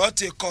o ọ̀rọ̀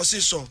ti kọ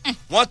sísọ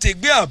wọ́n ti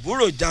gbé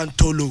àbúrò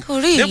jantolo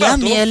nígbà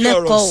tó ń fi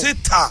ọ̀rọ̀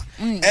síta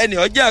ẹni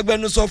ọjà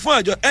agbẹnusọ fún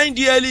àjọ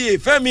NDLEA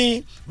Fẹ́mi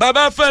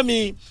Babáfẹ́mi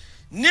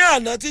ní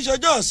àná tí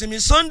sọjọ́ ìsinmi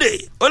Sunday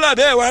ó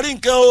làbẹ́ ìwárí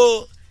nǹkan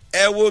o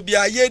ẹ wo bí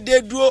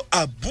ayédèdúró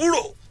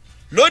àbúrò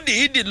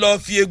lódìídì lọ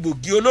fi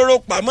egbògi olóró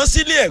pamọ́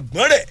sílé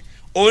ẹ̀gbọ́n rẹ̀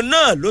òun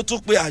náà ló tún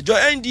pe àjọ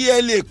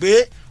NDLEA pé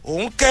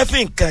òun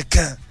kẹ́fìn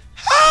kankan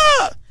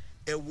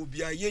ẹ wo bí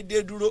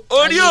ayédèdúró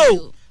orí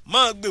o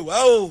máa gbé wá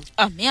o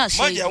àmì àṣẹ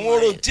má jẹ́ wọn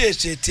ro tí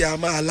èsè tí a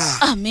máa la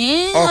àmì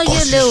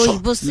ayélé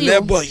òyìnbó sí o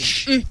lẹ́bọ̀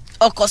yìí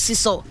ọkọ̀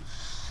sísọ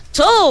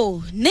tó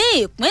ní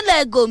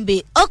ìpínlẹ̀ Gombe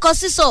ọkọ̀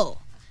sísọ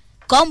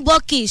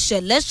kọ́ńbọ́ọ̀kì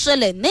ìṣẹ̀lẹ̀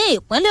ṣẹlẹ̀ ní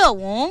ìpínlẹ̀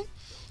ọ̀hún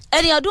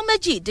ẹni ọdún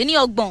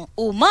 28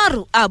 Umar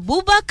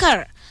Abubakar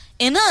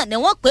iná ni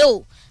wọ́n pè ó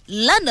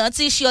lánàá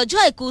tí í ṣe ọjọ́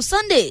àìkú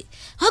Sunday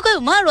wọ́n pè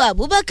Umar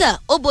Abubakar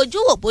ó bojú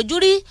wò bojú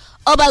rí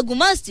ọba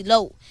gumasti lọ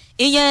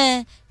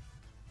ìyẹn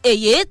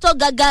èyí tó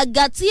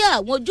gàgàgà tí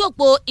àwọn ojú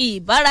òpó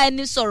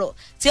ìbáraẹnisọ̀rọ̀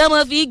tí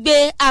wọ́n fi gbé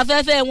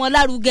afẹ́fẹ́ wọn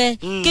lárugẹ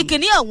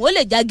kíkiní ọ̀hún ó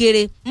lè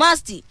jágere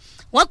masti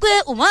wọ́n pé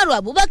Umaru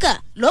Abubakar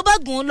ló bá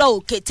gùn lọ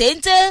òkè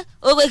téńté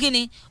ó pé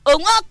kíni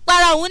òun á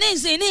para òun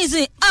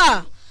nísìn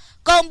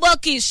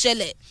kọ́ńbọ́ọ̀kì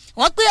ìṣẹ̀lẹ̀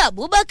wọ́n pé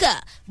Abubakar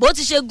bó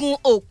ti ṣe gun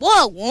òpó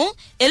ọ̀hún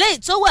eléyìí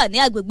tó wà ní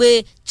agbègbè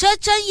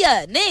Chechnya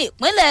ní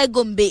ìpínlẹ̀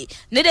Gombe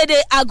ní dédé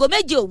aago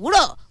 7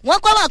 òwúrọ̀ wọ́n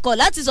kọ́ wàkọ̀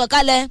láti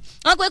sọ̀kalẹ̀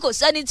wọ́n pé kò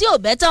sẹ́ni tí ò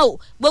bẹ́ tán o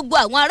gbogbo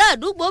àwọn ará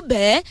àdúgbò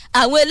bẹ́ẹ̀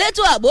àwọn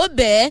elétò ààbò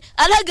bẹ́ẹ̀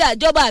alága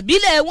ìjọba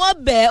àbílẹ̀ wọn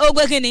bẹ́ẹ̀ ó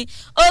gbé kínní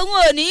òun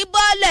ò ní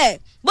bọ́ọ̀lẹ̀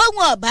bóun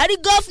ọ̀bá rí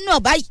gọ́fúnà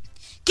báyìí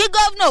kí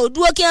gómìnà ò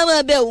dúró kí wọ́n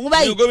máa bẹ òun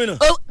báyìí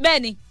bẹ́ẹ̀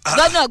ni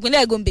gómìnà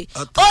ìpínlẹ̀ Gombe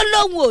ó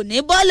lóun ò ní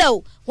bọ́lẹ̀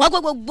o wọ́n pé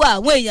gbogbo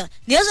àwọn èèyàn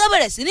ní ẹ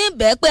sábẹ̀rẹ̀ sí ní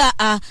bẹ́ẹ̀ pé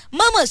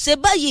mọ̀mọ̀ ṣe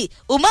báyìí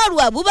Umaru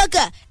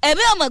Abubakar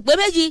ẹ̀mí ọmọ pé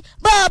méjì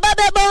bá ọ bá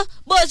bẹ́ bọ́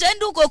bó o ṣe ń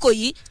dúnkokò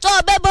yìí tọ́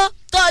ọ bẹ́ bọ́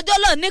tọ́ ọjọ́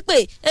lọ nípè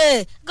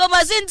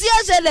kọ̀mọ̀sí tí ó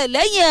ṣẹlẹ̀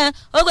lẹ́yìn ẹ̀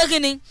ó pé kí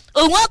ni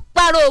òun ó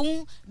parọ́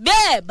òun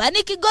bẹ́ẹ̀ bá ní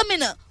kí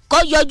gómìnà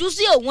kọ́ yọjú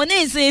sí òun ní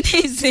ìsìn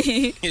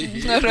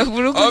ọ̀rọ̀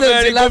burúkú tó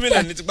ti lápá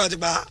gómìnà ní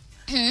tipátipá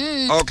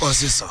ọkọ̀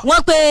sísọ.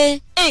 wọ́n pe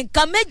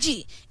nǹkan méjì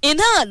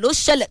iná ló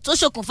ṣẹlẹ̀ tó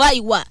ṣokùnfà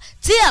ìwà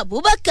tí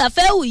Abubakar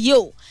fẹ́ hù yìí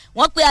o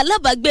wọ́n pe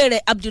alábàágbé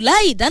rẹ̀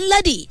Abdullahi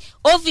Danladi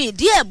ó fi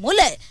ìdí ẹ̀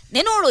múlẹ̀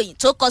nínú ìròyìn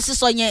tó kọ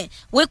sísọ yẹn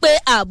wípé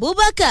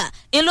Abubakar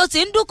ń ló ti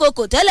ń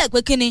dúnkokò tẹ́lẹ̀ pé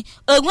kíni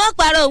òun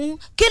àpárọ̀ òun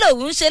kí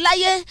lòun ń ṣe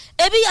láyé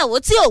ebi ìyàwó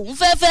tí òun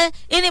fẹ́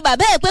ìní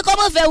bàbá ẹ̀ pé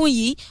kọ́mọ́ fẹ́ òun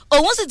yìí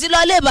òun sì ti lọ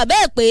lé bàbá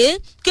ẹ̀ pé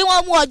kí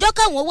wọ́n mú ọjọ́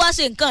káwọn wá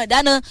ṣe nǹkan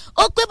ìdáná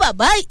ó pé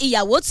bàbá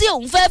ìyàwó tí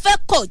òun fẹ́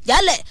kọ̀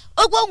jálẹ̀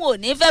ó pé òun ò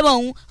ní fẹ́ mọ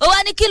òun ó wá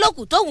ní kí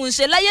lókù tóun ń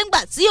ṣe láyé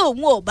ńgbà tí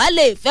òun ò bá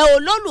lè fẹ́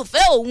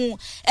olólùfẹ́ òun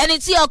ẹni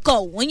tí ọkàn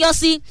òun yán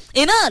sí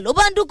iná ló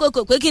bá ń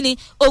dúnkokò pé kíni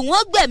òun ó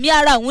gbẹ̀mí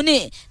ara òun ni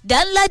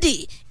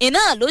Danladi iná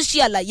ló ṣe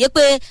àlàyé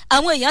pé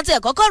àwọn èèyàn tẹ̀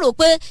kọ́kọ́ rò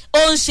pé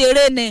ó ń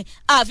ṣeré ni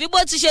àfi bó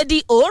ti ṣe di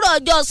òórọ̀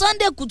ọjọ́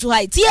Sunday kùtù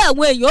àìtí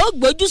àwọn èèyàn ó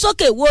gbójú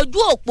sókè wo ojú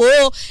òpó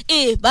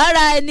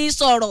ìbára ẹni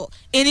sọ̀rọ̀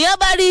ènìyàn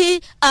bá rí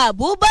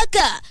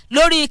Abubakar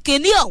lórí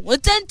kinní ọ̀hún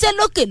téńté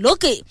lókè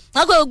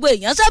wọn pé gbogbo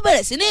èèyàn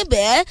sábẹ̀rẹ̀ sí ní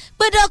ibẹ̀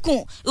pé dákun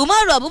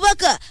Umaru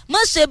Abubakar má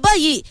ṣe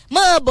báyìí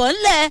má bọ̀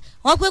ńlẹ̀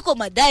wọn pé kò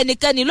mà dá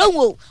ẹnikẹ́ni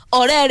lóhùn o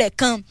ọ̀rẹ́ rẹ̀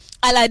kan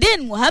Aladin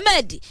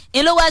Muhammed ni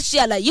ló wá ṣe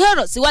àlàyé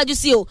ọ̀rọ̀ síwájú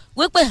sí o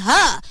wípé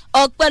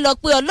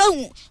ọpẹ́lọpẹ́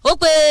Ọlọ́hun ó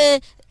pé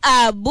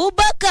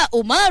Abubakar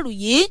Umaru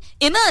yìí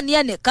iná ni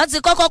ẹnìkan ti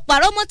kọ́kọ́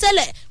parọ́ mọ́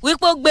tẹ́lẹ̀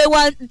wípé ó gbé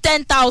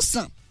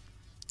 10,000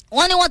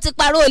 wọ́n ní wọ́n ti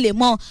parọ́ olè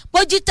mọ́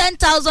pójí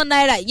 10,000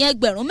 naira ìyẹn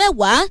 10,000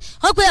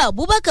 wọ́n pe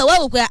Abubakar wà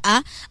wò pé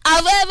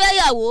afẹ́fẹ́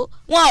yàwó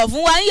wọn ò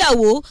fún wa ń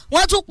yàwó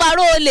wọ́n tún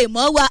parọ́ olè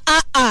mọ́ wa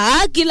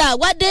kìlà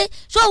wádé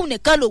sóhun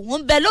nìkan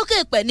lòun ń bẹ lókè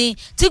pẹ̀ ni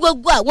tí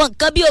gbogbo àwọn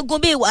nǹkan bíi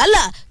ogun bíi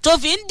wàhálà tó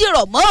fi ń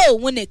dìrọ̀ mọ́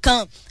òun nìkan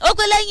ó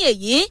pé lẹ́yìn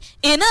èyí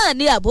iná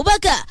ni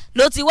Abubakar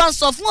ló ti wá ń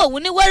sọ fún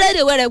òun ní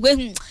wẹ́rẹ́dẹ̀wẹ́rẹ́ pé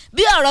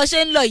bí ọ̀rọ̀ ṣe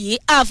ń lọ yìí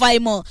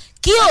àfàìmọ̀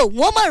kí òun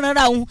ó mọ̀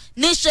ránra òun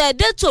níṣẹ́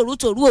dé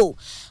tòrútòrú o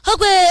ó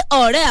pé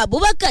ọ̀rẹ́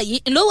Abubakar yìí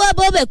ló wá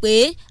bọ́ bẹ̀ pé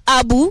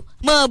Abu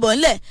mọ̀ bọ̀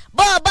ńlẹ̀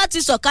bọ́ ọ bá ti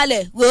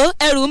sọ̀kalẹ̀ wo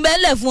ẹrù ń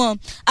bẹ́ńlẹ̀ fún ọ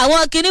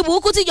àwọn kinní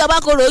burúkú tíjọba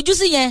kò rojú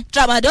sí yẹn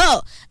tramadol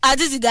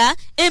àti sìgá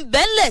ń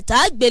bẹ́ńlẹ̀ tá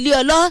a gbélé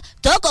ọlọ́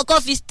tó kọ́kọ́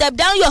fi step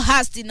down your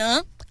heart náà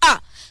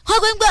wọ́n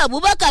pé ń gbọ́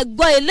Abubakar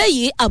gbọ́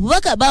eléyìí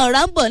Abubakar bá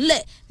ọ̀rá ń bọ̀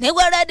ńlẹ̀ ní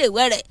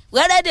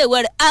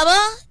wẹ́rẹ́dẹ̀wẹ́rẹ́ àmọ́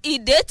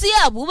ìdè tí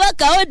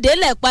Abubakar ó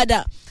délẹ̀ padà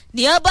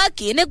ní ọba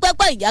kì í ní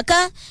pápá ìyáká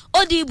ó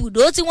di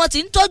ibùdó tí wọ́n ti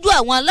ń tọ́jú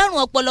àwọn alárùn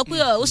ọpọlọ pé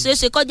ó ṣeé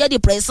ṣe kó jẹ́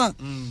depression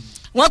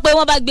wọ́n pé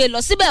wọ́n bá gbé lọ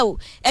síbẹ̀ o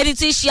ẹni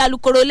tí í ṣe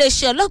alukoro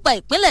iléeṣẹ́ ọlọ́pàá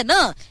ìpínlẹ̀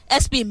náà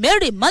SP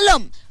Mary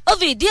Mallam ó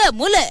fi ìdí ẹ̀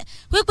múlẹ̀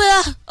wípé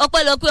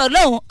ọpẹ́lọpẹ́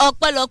Ọlọ́run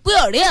ọpẹ́lọpẹ́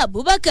ọ̀rẹ́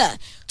Abubakar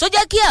tó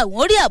jẹ́ kí àwọn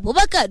orí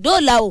Abubakar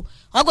dóòlà o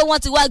wọ́n pé wọ́n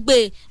ti wá gbé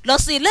lọ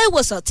sí ilé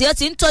ìwòsàn tí ó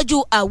ti ń tọ́jú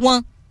àwọn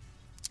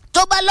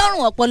tó bá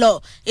lọ́rùn ọpọlọ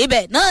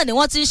ibẹ̀ náà ni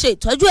wọ́n ti ń ṣe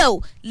ìtọ́jú ẹ̀ o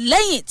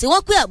lẹ́yìn tí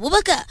wọ́n pé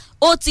Abubakar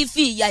ó ti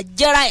fi ìyà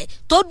jẹra ẹ̀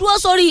tó dúró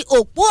sórí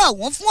òpó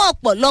ọ̀hún fún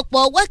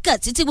ọ̀pọ̀lọpọ̀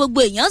wákàtí tí gbogbo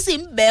èèyàn sì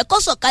ń bẹ́ẹ̀ kó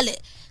sọ̀kalẹ̀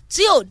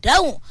tí ò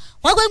dáhùn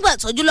wọ́n pé ń gbà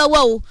tọ́jú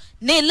lọ́wọ́ o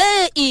ní ilé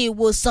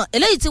ìwòsàn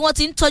eléyìí tí wọ́n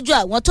ti ń tọ́jú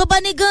àwọn tó bá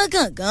ní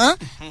gángan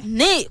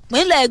ní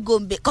ìpínlẹ̀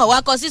Gombe kọ̀ wá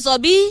kọ sísọ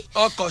bí.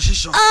 ọkọ̀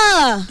sísọ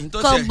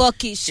kọ́ bọ́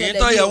kì í ṣẹlẹ̀ bí o.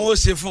 ìtọ́ ìyàwó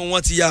ṣe fún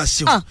wọn ti yá a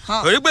ṣe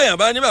o torí pé èèyàn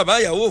bá ní bàbá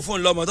ìyàwó fún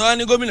un lọ́mọ tó wá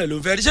ní gómìnà ló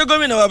ń fẹ́ ṣé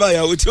gómìnà bàbá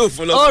ìyàwó tí ò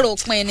fún lọ́mọ. ó rò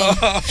pin ni.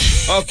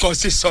 ọkọ̀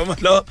sísọ mọ́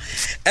lọ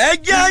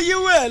ẹjẹ́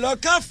ayíwẹ̀ lọ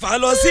káfà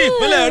lọ sí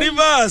ìpínlẹ̀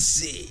Rivers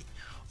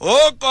ó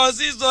kọ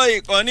sísọ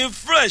ìkànnì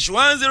Fresh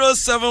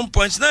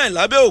 107.9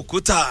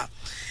 lábẹ́òkúta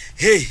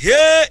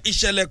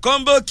ìṣẹ̀lẹ̀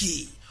kọ́ńbọ̀kì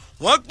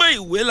wọ́n pé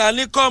ìwé la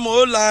ní kọ́mọ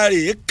ó la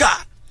rèé kà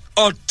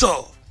ọ̀tọ̀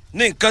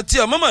ní nǹkan tí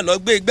ọmọ mà lọ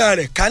gbé igbá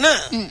rẹ̀ kaná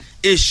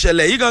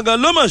ìṣẹ̀lẹ̀ yìí gangan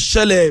ló mọ̀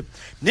ṣẹlẹ̀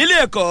nílé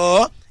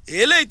ẹ̀kọ́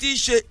eléyìí tí í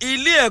ṣe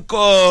ilé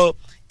ẹ̀kọ́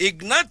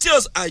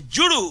Ignatius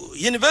Ajuru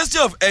University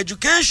of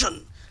Education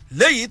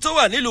léyìí tó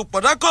wà nílùú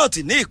Port Harcourt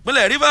ní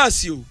ìpínlẹ̀ Rivers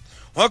o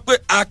wọ́n pé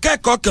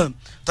akẹ́kọ̀ọ́ kan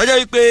tọ́jà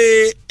wípé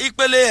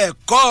ìpele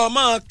ẹ̀kọ́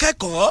ọmọ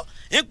kẹ́kọ̀ọ́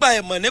nípa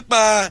ìmọ̀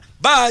nípa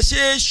bá a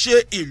ṣe ṣe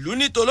ìlú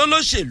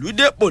nítolólóṣèlú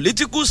dé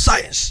political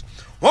science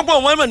wọ́n pọ̀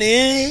wọ́n mọ̀ ní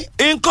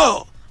nkọ́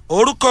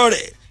orúkọ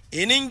rẹ̀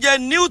ìní ń jẹ́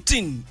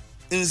Newton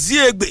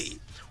Nziegbe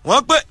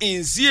wọ́n pé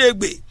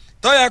Nziegbe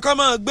tọ́yà kọ́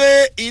máa gbé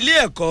ilé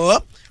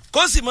ẹ̀kọ́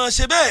kó sì máa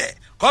ṣe bẹ́ẹ̀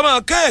kọ́ máa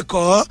kẹ́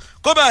ẹ̀kọ́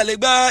kó bá lè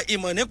gba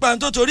ìmọ̀ nípa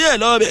tó torí ẹ̀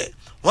lọ́bẹ̀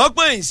wọ́n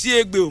pé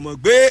Nziegbe ò mọ̀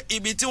gbé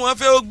ibi tí wọ́n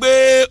fẹ́ ó gbé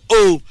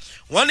o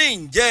wọ́n ní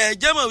ǹjẹ́ ẹ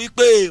jẹ́ mọ̀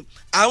wípé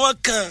àwọn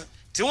kan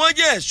tí wọ́n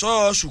jẹ́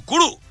ẹ̀ṣọ́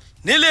ṣùkúrù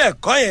nílé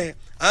ẹ̀kọ́ yẹn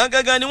àwọn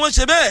gangan ni wọ́n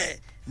ṣe bẹ́ẹ̀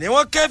ni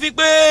wọ́n kẹ́fí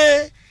pé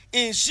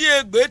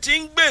Nziegbe ti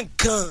ń gbé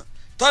nǹkan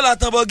tọ́lá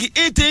tanbọ́gì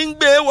ti ń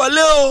gbé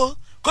wọlé o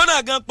kódà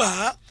gan pa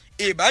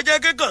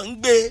ìbàjẹ́ kékàn ń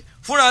gbé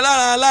fúnra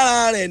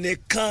lára rẹ̀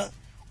nìkan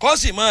kó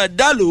sì máa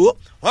dá lò ó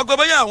wọ́n pẹ́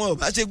bóyá àwọn ò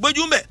bá ṣe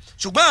gbójú mẹ́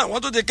ṣùgbọ́n àwọn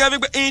tó ti kẹ́fí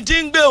pé ìyìn tí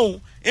ń gbé òun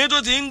ìyìn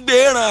tó ti ń gbé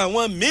ran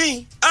àwọn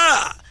míì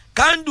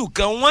kándù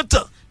kan wọ́n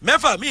tàn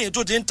mẹ́fà míì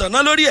tó ti ń tanná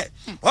lórí ẹ̀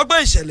wọ́n gbé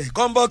ìṣẹ̀lẹ̀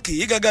kọ́ńbọ́ọ̀kì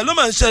yìí gẹ́gẹ́ ló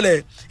máa ń ṣẹlẹ̀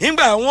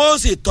nígbà wọn ó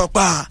sì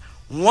tọpa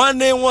wọ́n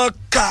ní wọ́n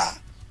ka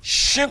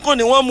ṣínkún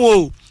ni wọ́n mú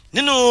o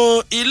nínú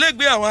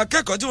ilégbé àwọn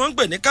akẹ́kọ̀ọ́ tí wọ́n ń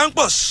pè ní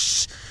campus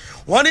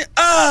wọ́n ní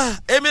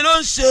èmi ló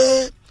ń ṣe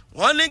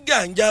wọ́n ní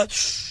gàǹjà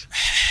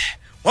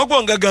wọ́n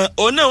gbọ́n gangan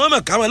òun náà wọ́n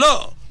mọ̀ ká wọn lọ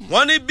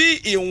wọ́n ní bí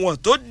ìwọ̀n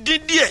tó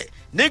dín díẹ̀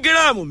ní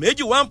gíráàmù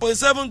méjì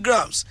 1.7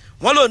 grams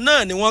wọ́n lò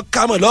náà ni wọ́n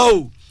ká mọ̀ lọ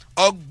o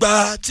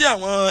ọgbà tí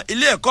àwọn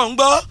ilé ẹ̀kọ́ ń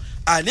gbọ́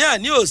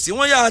àní òsì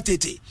wọ́n yà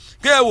tètè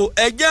pé ẹ wò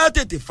ẹjẹ́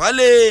tètè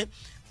falẹ̀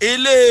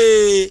ilé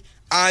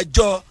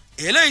àjọ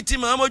eléyìí tí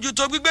màá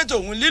mójútó gbígbé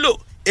tòun lílò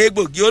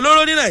egbògi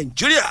olóró ní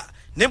nàìjíríà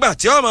nígbà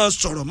tí ọmọ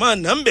sọ̀rọ̀ mọ́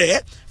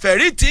nàmbẹ́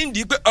fẹ̀rí tí ń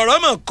di pé ọ̀rọ̀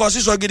mọ̀ kọ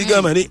sísọ gidi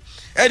gan mọ̀ ni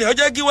ẹni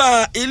ọjọ́ gíwá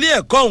ilé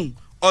ẹ̀kọ́ ọ̀hún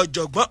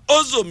ọ̀jọ̀gbọ́n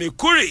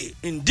ozomekuri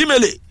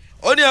ndímele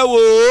ó ní ẹ wò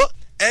ó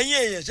ẹ̀yin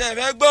èèyàn ṣe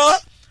fẹ́ gbọ́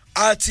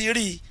àti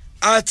rí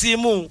àti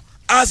mú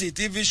a sì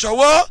ti fi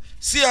ṣọwọ́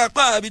sí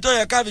apá àbí tó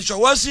yẹ ká fi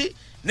ṣọwọ́ sí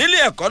nílé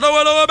ẹ̀kọ́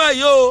lọ́wọ́lọ́wọ́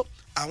báyìí o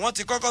àwọn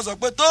ti kọ́kọ́ sọ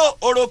pé tó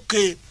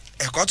orókè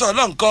ẹ̀kọ́ tó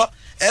ọlọ́nkọ́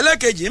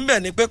ẹlẹ́kejì ń bẹ̀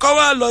ni pé kọ́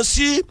wá lọ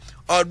sí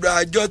ọ̀dọ̀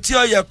àjọ tí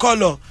ó yẹ kọ́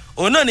lọ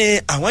òun náà ni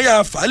àwọn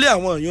ya fàálẹ̀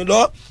àwọn èèyàn lọ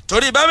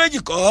torí bá méjì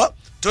kọ́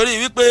torí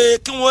wípé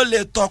kí wọ́n lè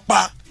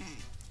tọpa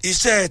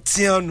iṣẹ́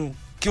tiẹ̀ nù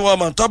kí wọ́n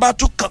mọ̀ tó bá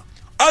tún kàn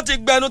ó ti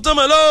gbẹnu tó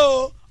mọ̀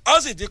lọ́wọ́ ó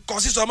sì ti kọ́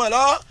sísọ mọ̀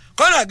lọ́wọ́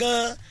kọ́nà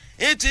gan-an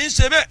èyí ti ń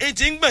ṣe bẹ́ẹ̀ èyí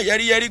ti ń gbọ̀n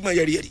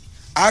yẹ́rìyẹ́rì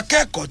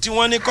akẹ́kọ̀ọ́ tí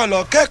wọ́n ní kọ́ lọ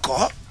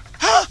kẹ́kọ̀ọ́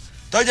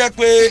tó jẹ́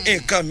pé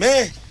nǹkan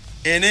mẹ́ẹ̀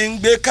ẹni ń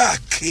gbé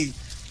káàkiri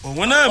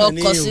òun náà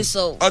ní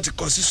o ti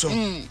kọ́ sísọ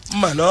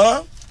mọ̀ lọ.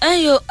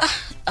 ẹyọ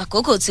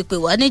àkókò ti pè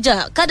wá níjà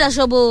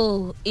kádàṣọ́bù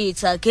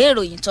ìtàgé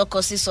ìròyìn tó kọ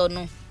sísọ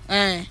nù.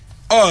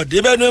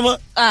 ọ̀dẹ́bẹ́nu ẹ mọ́.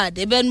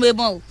 àdẹ́bẹ́nu ẹ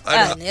mọ́ o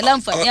àní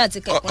láǹfààní àti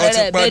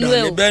kẹ̀kúnrẹ́rẹ́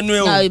bẹ́nu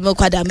ẹ o mo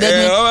padà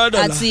bẹ́nu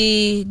àti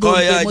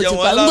gbogbo mo ti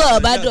pa ń gbọ́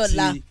ọba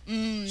dọ̀la.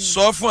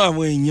 sọ fún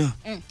àwọn èèyàn.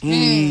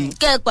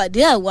 kẹ́ ẹ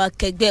pàdé àwọn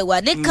akẹgbẹ́ wa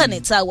níkànnì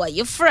tá a wà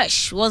yìí fresh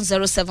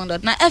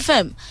 107.9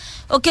 FM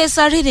òkè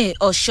sáré ní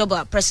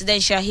ọ̀ṣọ́bà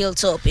presidential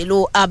hilltop ìlú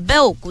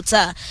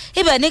abẹ́òkúta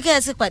ibẹ̀ ní kẹ́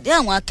ẹ ti pàdé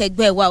àwọn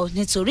akẹgbẹ́ wa ò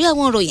nítorí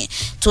àwọn ìròyìn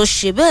tó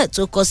ṣe bẹ́ẹ̀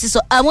tó kọ sísọ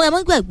àwọn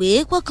ẹ̀mọ́ gbàgbé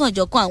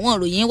pọ́kànjọ̀kan àwọn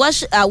ìròyìn wa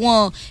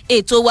àwọn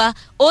ètò wa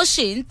ó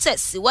ṣì ń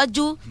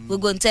tẹ̀síwájú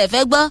gbogbo ń tẹ́ ẹ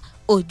fẹ́ gbọ́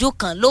ojú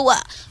kan ló wà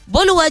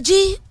bólúwájí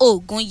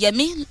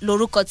ògúnyẹmí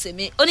lórúkọ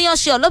tèmi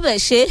oníyanṣẹ́ ọlọ́bẹ̀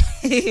ṣe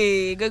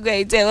gbogbo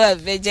ẹ̀yin tẹ́ wà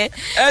fẹ́ jẹ́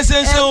ẹ ṣe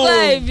ṣe o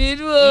ẹ̀kọ́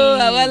ìbínú o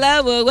àwọn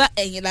aláàbò wa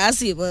ẹ̀yìn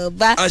láàsì mọ̀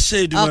bá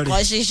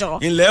ọkọ̀ ṣíṣàn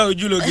ilẹ̀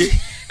ojúlóge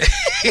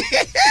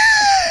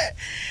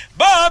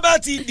báwa bá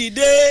ti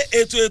dìde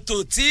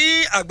ètò tí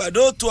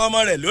àgbàdo tó ọmọ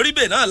rẹ̀ lórí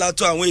bẹ́ẹ̀ náà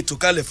látọ̀ àwọn ètò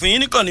kalẹ̀ fún yín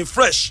nìkan ní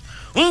fresh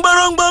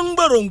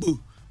ńgbọ́rọ̀ngbò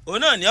òun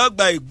náà ní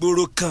ọgbà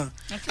ìgboro kan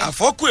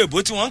àfọ́kù èbó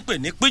tí wọ́n ń pè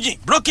ní pidgin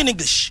broken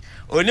english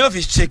òun ni ó fi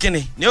ṣe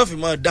kíni ni ó fi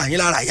mọ dà yín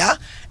lára yá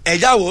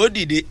ẹ̀já wò ó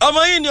dìde ọmọ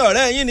yín ni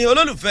ọ̀rẹ́ yín ni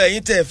olólùfẹ́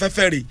yín tẹ́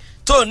fẹ́fẹ́ rè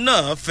tó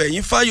náà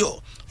fẹ̀yìn fáyọ̀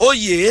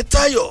oyè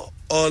táyọ̀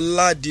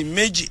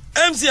ọ̀làdìmẹ́jì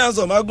mc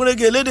ansom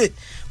agúnrégé elédè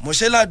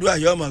mọ̀ṣẹ́ládùn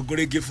ayọ̀ ọmọ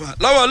agúnrégé fún wa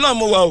lọ́wọ́ ọlọ́run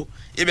mo wà o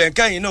ibẹ̀ ń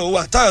káyìn náà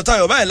wà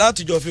táyọ̀ báyìí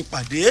látijọ́ fi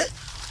pàdé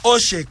ó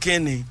ṣe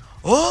kíni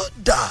ó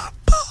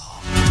dàbọ̀.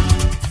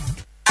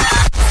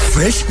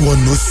 Fresh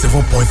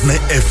 107.9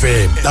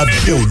 FM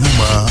lábẹ́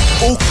Olúmọ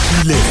ó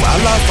kilẹ̀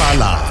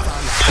fàlàfàlà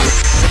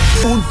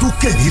ó ń dún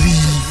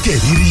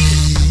kẹ̀rìírí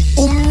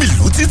ó ń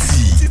mìlú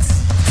títì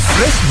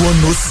Fresh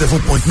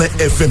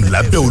 107.9 FM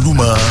lábẹ́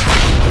Olúmọ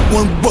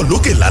wọ́n ń gbọ́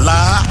lókè lálá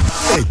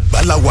Ẹ̀gbá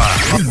la wà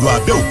nílùú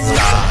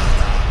Abẹ́òkúta.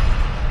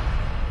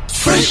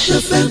 Fresh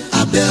FM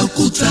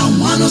Abẹ́òkúta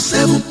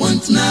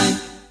 107.9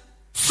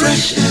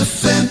 Fresh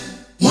FM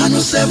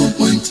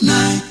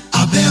 107.9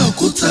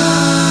 Abẹ́òkúta.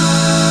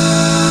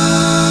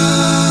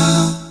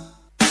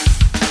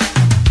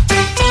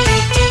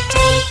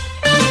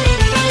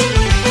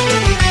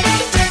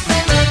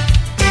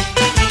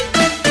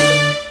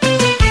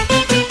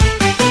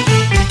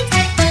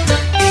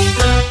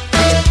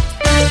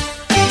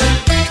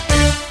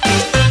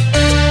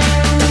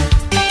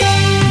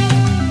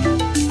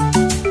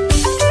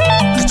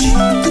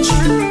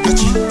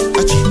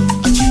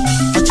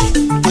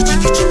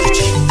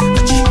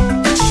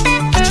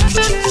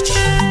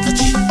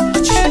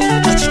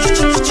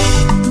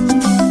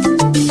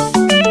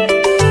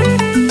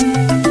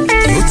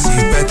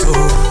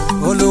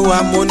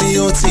 mo ní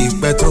yóò ti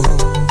pẹ́ tó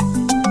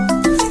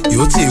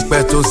yóò ti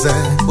pẹ́ tó sẹ́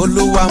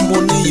olúwa mo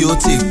ní yóò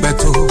ti pẹ́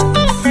tó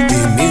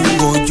èmi ń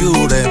wojú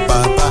rẹ̀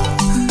bàbá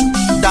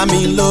dá mi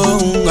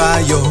lóhùn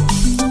ayọ̀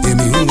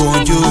èmi ń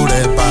wojú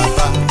rẹ̀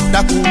bàbá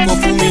dákun kó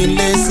fún mi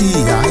lésì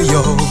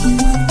ayọ̀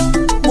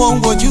mo ń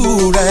wojú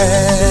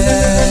rẹ̀